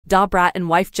Brat and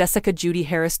wife Jessica Judy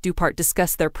Harris Dupart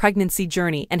discuss their pregnancy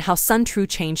journey and how Sun True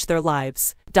changed their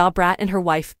lives. Brat and her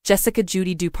wife, Jessica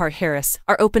Judy Dupart Harris,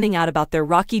 are opening out about their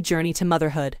rocky journey to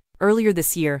motherhood. Earlier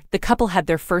this year, the couple had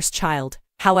their first child.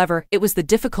 However, it was the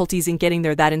difficulties in getting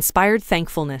there that inspired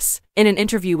thankfulness. In an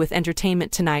interview with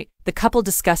Entertainment Tonight, the couple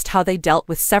discussed how they dealt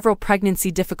with several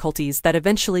pregnancy difficulties that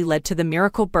eventually led to the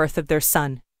miracle birth of their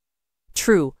son.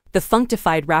 True, the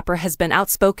funkdified rapper has been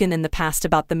outspoken in the past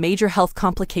about the major health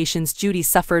complications Judy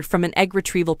suffered from an egg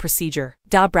retrieval procedure.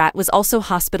 Brat was also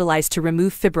hospitalized to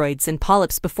remove fibroids and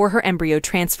polyps before her embryo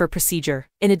transfer procedure.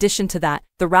 In addition to that,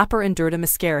 the rapper endured a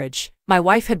miscarriage. My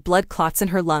wife had blood clots in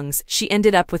her lungs. She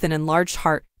ended up with an enlarged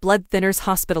heart, blood thinners,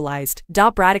 hospitalized,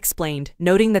 Brat explained,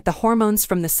 noting that the hormones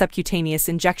from the subcutaneous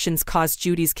injections caused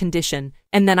Judy's condition.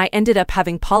 And then I ended up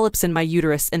having polyps in my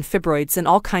uterus and fibroids and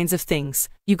all kinds of things.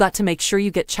 You got to make sure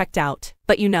you get checked out.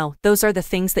 But you know, those are the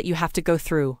things that you have to go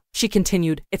through. She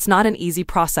continued, it's not an easy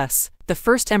process. The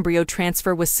first embryo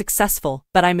transfer was successful,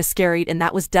 but I miscarried and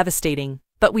that was devastating.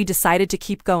 But we decided to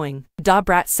keep going.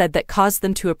 Brat said that caused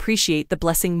them to appreciate the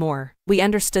blessing more. We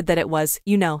understood that it was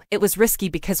risky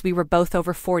because we were both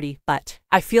over 40, but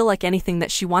I feel like anything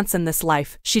that she wants in this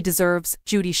life, she deserves,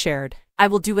 Judy shared. I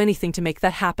will do anything to make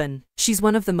that happen. She's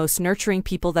one of the most nurturing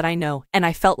people that I know, and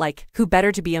I felt like, who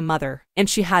better to be a mother? And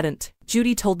she hadn't.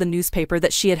 Judy told the newspaper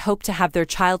that she had hoped to have their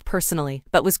child personally,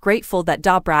 but was grateful that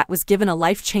Brat was given a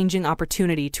life-changing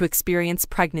opportunity to experience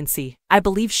pregnancy. I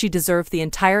believe she deserved the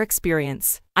entire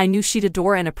experience. I knew she'd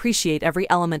adore and appreciate every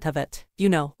element of it. You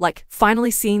know, like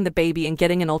finally seeing the baby and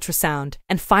getting an ultrasound,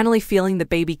 and finally feeling the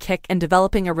baby kick and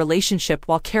developing a relationship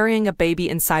while carrying a baby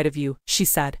inside of you, she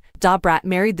said. Brat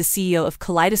married the CEO of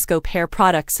Kaleidoscope Hair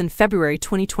Products in February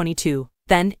 2022.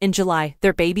 Then, in July,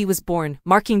 their baby was born,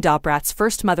 marking Brat's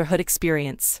first motherhood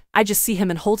experience. I just see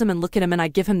him and hold him and look at him and I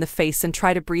give him the face and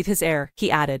try to breathe his air, he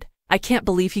added. I can't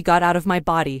believe he got out of my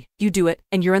body. You do it,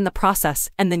 and you're in the process,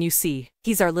 and then you see.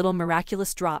 He's our little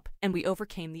miraculous drop, and we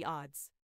overcame the odds.